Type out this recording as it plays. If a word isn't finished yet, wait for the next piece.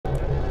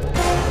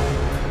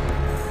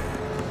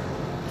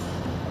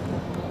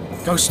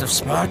Ghost of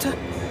Sparta?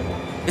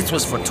 It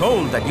was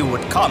foretold that you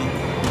would come.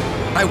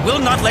 I will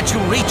not let you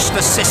reach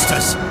the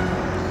sisters.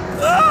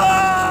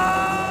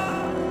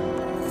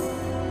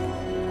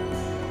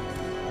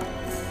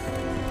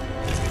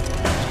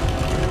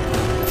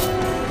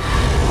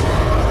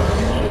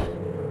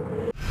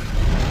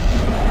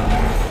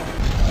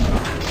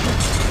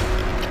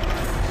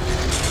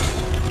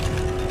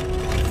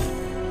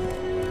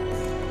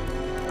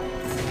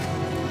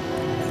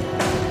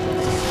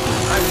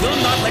 I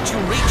will not let you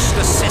reach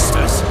the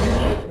sisters.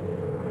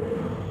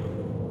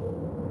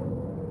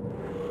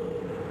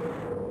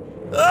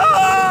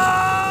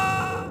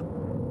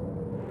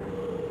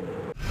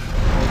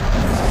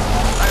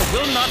 I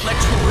will not let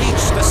you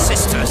reach the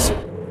sisters.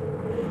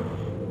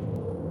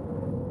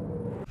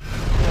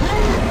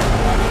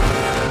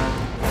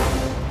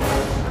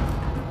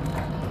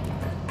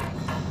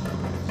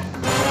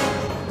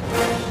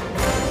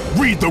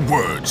 Read the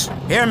words.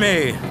 Hear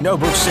me,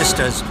 noble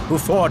sisters who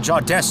forge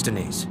our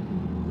destinies.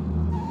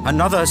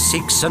 Another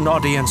seeks an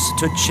audience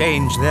to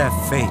change their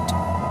fate.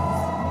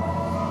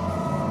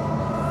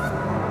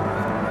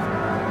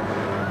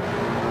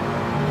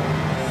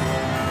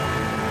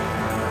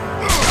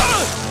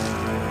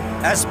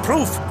 As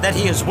proof that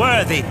he is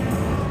worthy.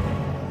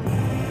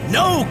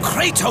 No,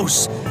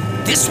 Kratos!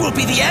 This will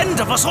be the end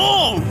of us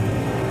all!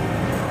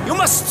 You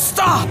must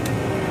stop!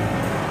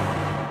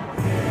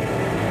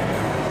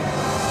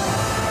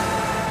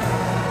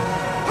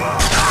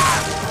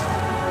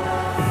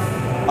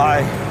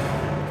 I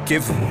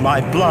give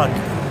my blood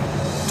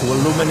to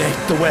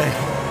illuminate the way.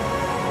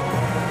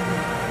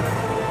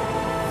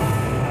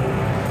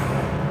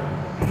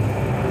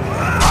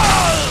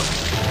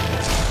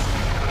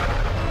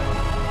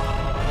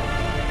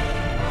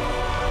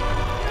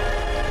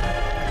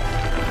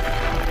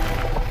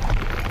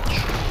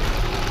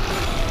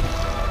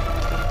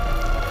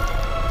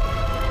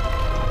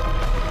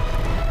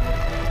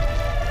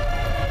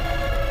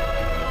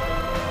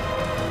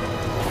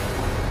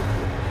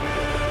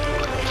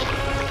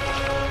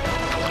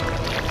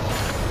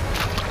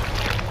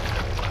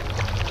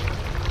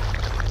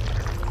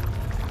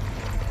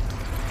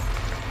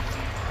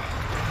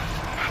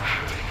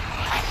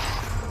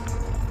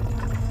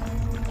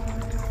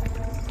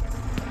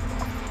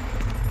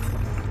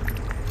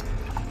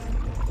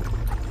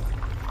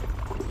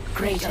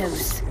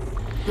 Kratos,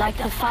 like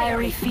the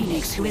fiery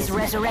phoenix who is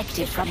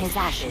resurrected from his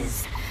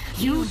ashes,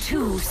 you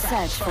too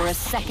search for a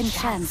second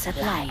chance at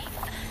life.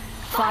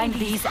 Find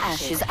these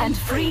ashes and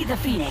free the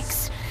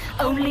phoenix.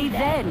 Only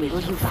then will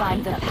you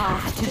find the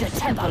path to the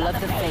Temple of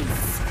the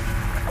Fates.